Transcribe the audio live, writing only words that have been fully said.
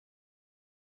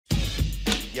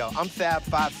Yo, I'm Fab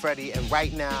Five Freddy, and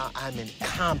right now I'm in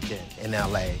Compton in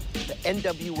L.A. The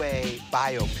N.W.A.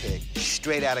 biopic,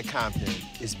 straight out of Compton,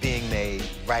 is being made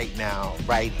right now,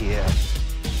 right here.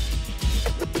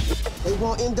 They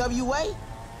want N.W.A?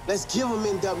 Let's give them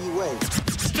N.W.A.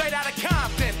 Straight out of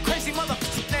Compton, crazy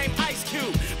motherfucker named Ice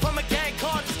Cube, from a gang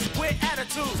called with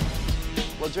attitude.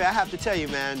 Well, Dre, I have to tell you,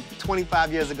 man,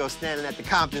 25 years ago, standing at the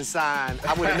Compton sign,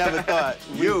 I would have never thought.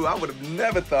 I would have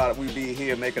never thought we'd be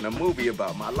here making a movie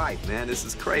about my life, man. This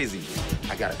is crazy.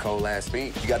 I got a cold-ass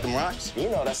beat. You got them rocks? You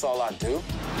know that's all I do.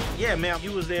 Yeah, man,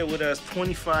 you was there with us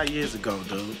 25 years ago,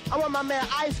 dude. I want my man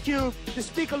Ice Cube to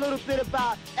speak a little bit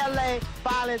about L.A.,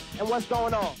 violence, and what's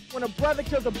going on. When a brother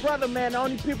kills a brother, man, the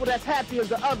only people that's happy is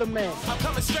the other man. I'm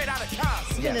coming straight out of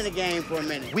Compton. Get in the game for a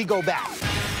minute. We go back.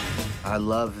 I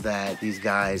love that these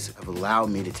guys have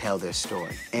allowed me to tell their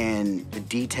story. And the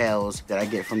details that I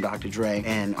get from Dr. Dre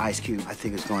and Ice Cube, I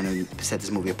think is going to set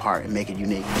this movie apart and make it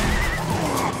unique.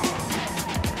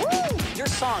 Woo! Your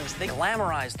songs, they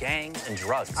glamorize gangs and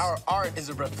drugs. Our art is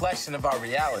a reflection of our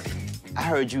reality. I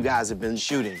heard you guys have been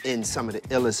shooting in some of the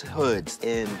illest hoods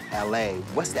in L.A.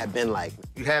 What's that been like?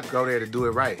 You have to go there to do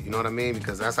it right, you know what I mean?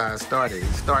 Because that's how it started.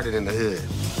 It started in the hood.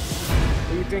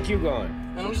 Where you think you going?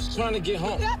 Man, I'm just trying to get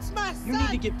home. That's my son. You need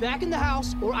to get back in the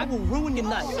house or I will ruin your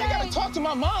night. You ain't gotta talk to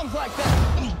my moms like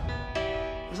that.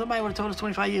 If somebody would have told us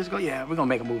 25 years ago, yeah, we're gonna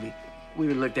make a movie, we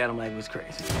would have looked at them like it was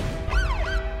crazy.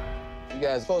 You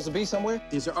guys supposed to be somewhere?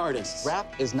 These are artists.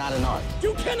 Rap is not an art.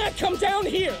 You cannot come down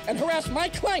here and harass my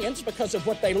clients because of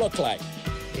what they look like.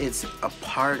 It's a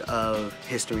part of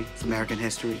history, it's American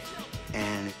history,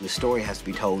 and the story has to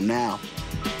be told now.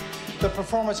 The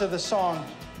performance of the song,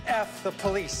 F the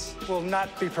Police, will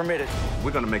not be permitted.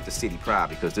 We're gonna make the city proud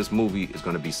because this movie is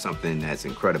gonna be something that's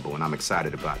incredible, and I'm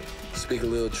excited about it. Speak a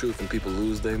little truth and people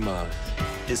lose their minds.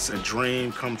 It's a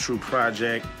dream come true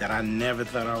project that I never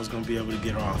thought I was gonna be able to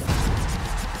get off.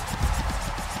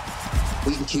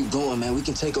 We can keep going, man. We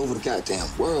can take over the goddamn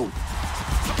world.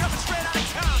 I'm coming straight out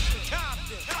of Compton.